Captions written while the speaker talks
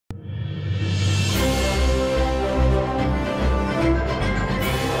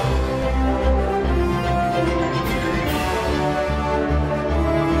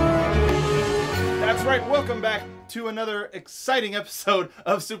to another exciting episode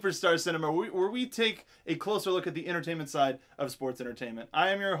of Superstar Cinema, where we take a closer look at the entertainment side of sports entertainment.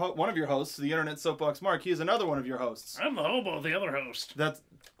 I am your one of your hosts, the Internet Soapbox Mark. He is another one of your hosts. I'm the hobo, the other host.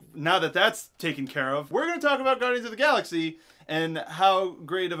 Now that that's taken care of, we're going to talk about Guardians of the Galaxy and how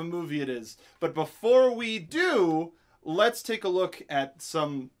great of a movie it is. But before we do, let's take a look at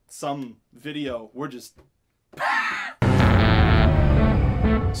some video. We're just...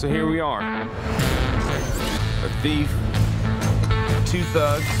 So here we are. A thief, 2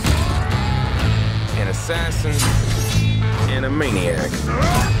 thugs, an assassin, and a maniac.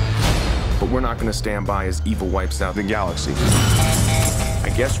 But we're not gonna stand by as evil wipes out the galaxy.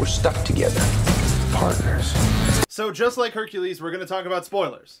 I guess we're stuck together. Partners. So just like Hercules, we're gonna talk about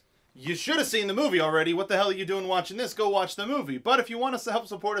spoilers. You should have seen the movie already. What the hell are you doing watching this? Go watch the movie. But if you want us to help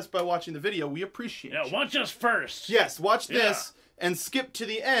support us by watching the video, we appreciate it. Yeah, watch us first. Yes, watch this and skip to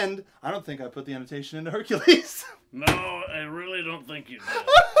the end. I don't think I put the annotation into Hercules. No, I really don't think you did.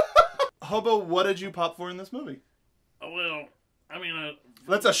 Hobo, what did you pop for in this movie? Well, I mean...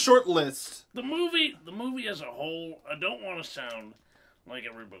 That's a short list. The movie as a whole, I don't want to sound like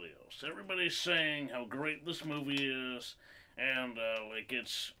everybody else. Everybody's saying how great this movie is, and like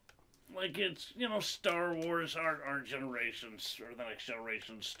it's, you know, Star Wars, our generation's, or the next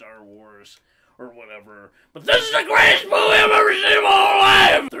generation's Star Wars, or whatever. But this is the greatest movie I've ever seen in my whole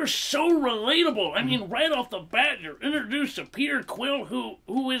life! They're so relatable. I mean, right off the bat, you're introduced to Peter Quill,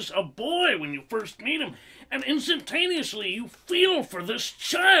 who is a boy when you first meet him, and instantaneously you feel for this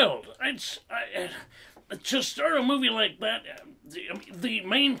child. To start a movie like that, the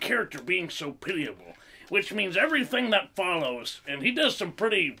main character being so pitiable, which means everything that follows, and he does some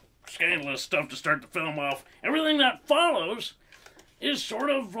pretty scandalous stuff to start the film off, everything that follows is sort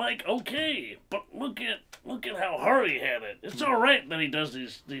of like, okay, but look at how hard he had it. It's all right that he does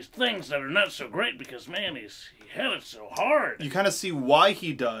these things that are not so great because, man, he had it so hard. You kind of see why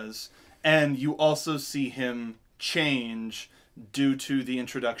he does, and you also see him change due to the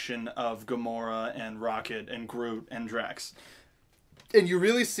introduction of Gamora and Rocket and Groot and Drax. And you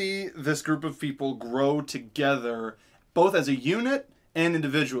really see this group of people grow together, both as a unit and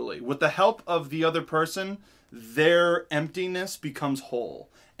individually. With the help of the other person, their emptiness becomes whole.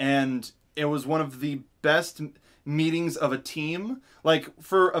 And it was one of the best meetings of a team. Like,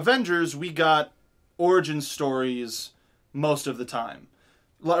 for Avengers, we got origin stories most of the time.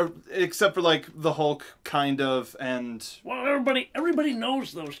 Except for, like, the Hulk, kind of, and... Well, everybody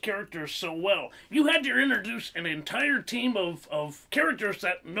knows those characters so well. You had to introduce an entire team of characters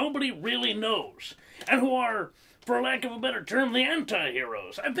that nobody really knows. And who are, for lack of a better term, the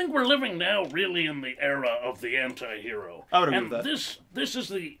anti-heroes. I think we're living now really in the era of the anti-hero. I would agree with that. And this is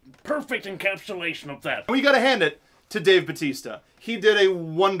the perfect encapsulation of that. We gotta hand it to Dave Bautista. He did a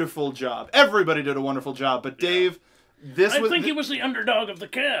wonderful job. Everybody did a wonderful job, but Dave... I think he was the underdog of the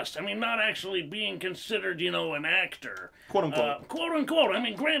cast. I mean, not actually being considered, you know, an actor. Quote unquote. Quote unquote. I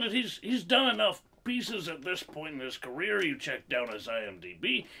mean, granted, he's done enough pieces at this point in his career. You check down his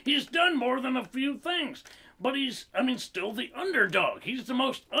IMDb. He's done more than a few things. But he's, I mean, still the underdog. He's the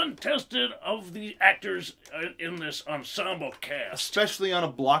most untested of the actors in this ensemble cast. Especially on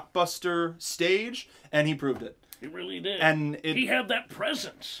a blockbuster stage, and he proved it. He really did. And he had that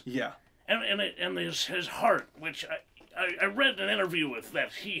presence. Yeah. And his heart, which I read an interview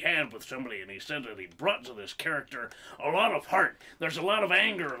that he had with somebody, and he said that he brought to this character a lot of heart. There's a lot of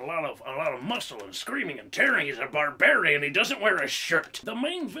anger, and a lot of muscle, and screaming and tearing. He's a barbarian. He doesn't wear a shirt. The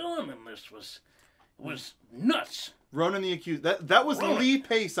main villain in this was nuts. Ronan the Accused. That was Ronan. Lee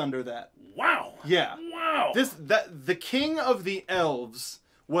Pace under that. Wow. Yeah. Wow. The King of the Elves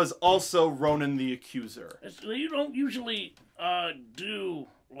was also Ronan the Accuser. You don't usually do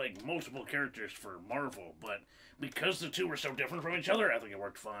like multiple characters for Marvel, but because the two were so different from each other, I think it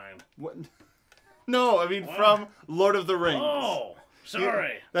worked fine. What? No, I mean from Lord of the Rings. Oh,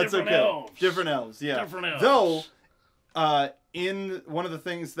 sorry. That's different okay. Elves. Different elves, yeah. Different elves. Though, in one of the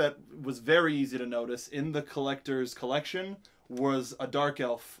things that was very easy to notice in the collector's collection was a dark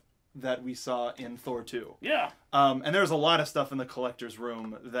elf that we saw in Thor 2. Yeah. And there's a lot of stuff in the collector's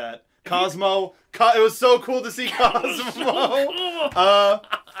room that Cosmo. It was so cool to see Cosmo. So cool.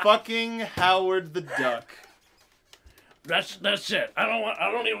 Fucking Howard the Duck. That's it. I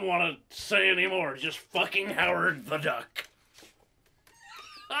don't even want to say anymore. Just fucking Howard the Duck.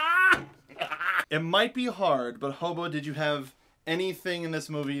 It might be hard, but Hobo, did you have anything in this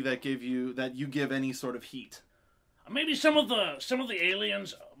movie that you give any sort of heat? Maybe some of the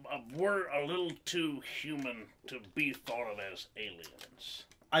aliens were a little too human to be thought of as aliens.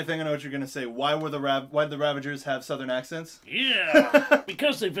 I think I know what you're gonna say. Why did the Ravagers have Southern accents? Yeah,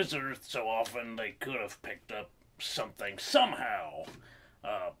 because they visit Earth so often, they could have picked up something somehow.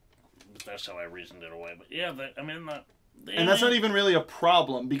 That's how I reasoned it away. But yeah, and that's not even really a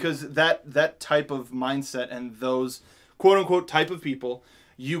problem, because that type of mindset and those quote unquote type of people,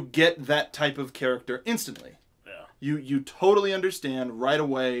 you get that type of character instantly. Yeah. You totally understand right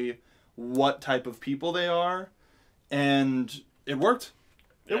away what type of people they are, and it worked.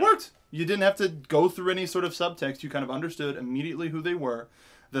 It worked. You didn't have to go through any sort of subtext. You kind of understood immediately who they were.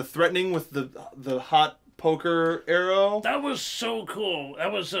 The threatening with the hot poker arrow. That was so cool.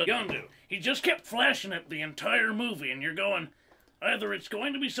 That was Yondu. He just kept flashing it the entire movie, and you're going, either it's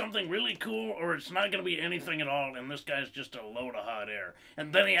going to be something really cool, or it's not going to be anything at all, and this guy's just a load of hot air.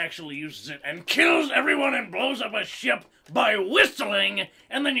 And then he actually uses it and kills everyone and blows up a ship by whistling,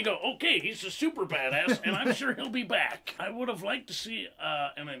 and then you go, okay, he's a super badass, and I'm sure he'll be back. I would have liked to see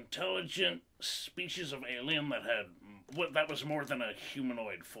an intelligent species of alien that was more than a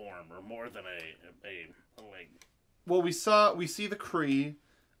humanoid form, or more than a Well, we see the Kree.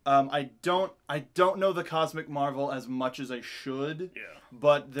 I don't know the Cosmic Marvel as much as I should. Yeah.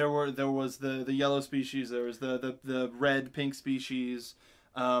 But there was the yellow species, there was the red pink species.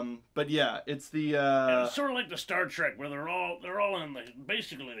 But yeah, it's it's sort of like the Star Trek, where they're all in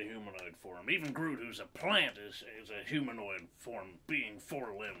basically the humanoid form. Even Groot, who's a plant, is a humanoid form, being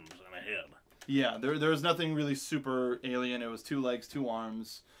 4 limbs and a head. Yeah, there was nothing really super alien. It was 2 legs, 2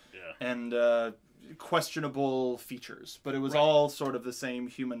 arms. Yeah. And questionable features, but it was all sort of the same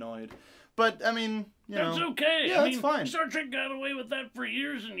humanoid. But I mean, that's okay. Yeah, I that's fine. Star Trek got away with that for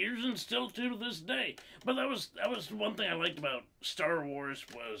years and years, and still to this day. But that was one thing I liked about Star Wars,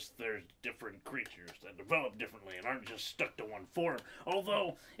 was there's different creatures that develop differently and aren't just stuck to one form.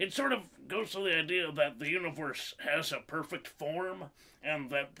 Although it sort of goes to the idea that the universe has a perfect form, and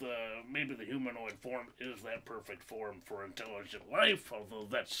that maybe the humanoid form is that perfect form for intelligent life. Although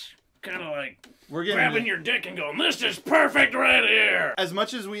that's kind of like grabbing your dick and going, this is perfect right here. As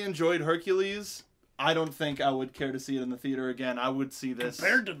much as we enjoyed Hercules, I don't think I would care to see it in the theater again. I would see this.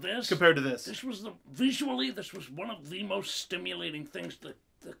 Compared to this? This was visually, this was one of the most stimulating things.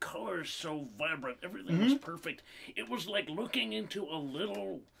 The colors so vibrant. Everything was perfect. It was like looking into a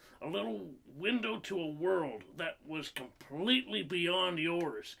little window to a world that was completely beyond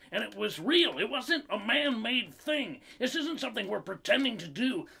yours. And it was real. It wasn't a man-made thing. This isn't something we're pretending to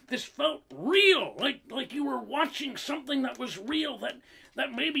do. This felt real. Like you were watching something that was real,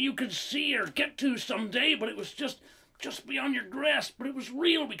 that maybe you could see or get to someday, but it was just beyond your grasp. But it was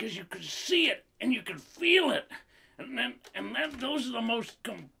real because you could see it and you could feel it. And those are the most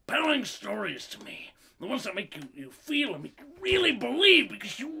compelling stories to me. The ones that make you feel and make you really believe,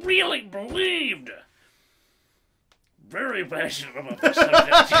 because you really believed. Very passionate about this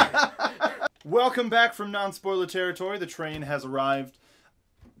subject. Welcome back from non-spoiler territory. The train has arrived.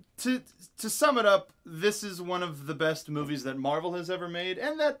 To sum it up, this is one of the best movies that Marvel has ever made,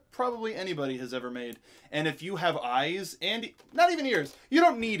 and that probably anybody has ever made. And if you have eyes, and not even ears, you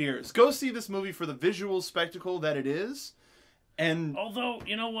don't need ears. Go see this movie for the visual spectacle that it is. And although,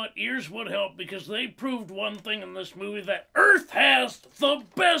 you know what, ears would help, because they proved one thing in this movie, that Earth has the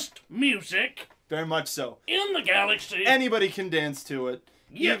best music. Very much so. In the galaxy. Anybody can dance to it.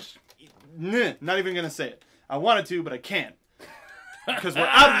 Yes. Not even going to say it. I wanted to, but I can't. Because we're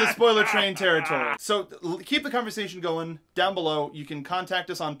out of the spoiler train territory. So keep the conversation going down below. You can contact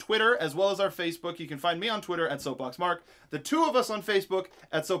us on Twitter as well as our Facebook. You can find me on Twitter at SoapboxMark, the 2 of us on Facebook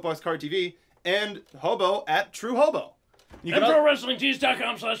at SoapboxCarTV, and Hobo at TrueHobo. And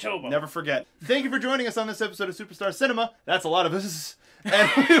ProWrestlingTees.com/Hobo. Never forget. Thank you for joining us on this episode of Superstar Cinema. That's a lot of us. And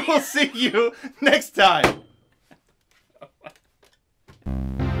we will see you next time.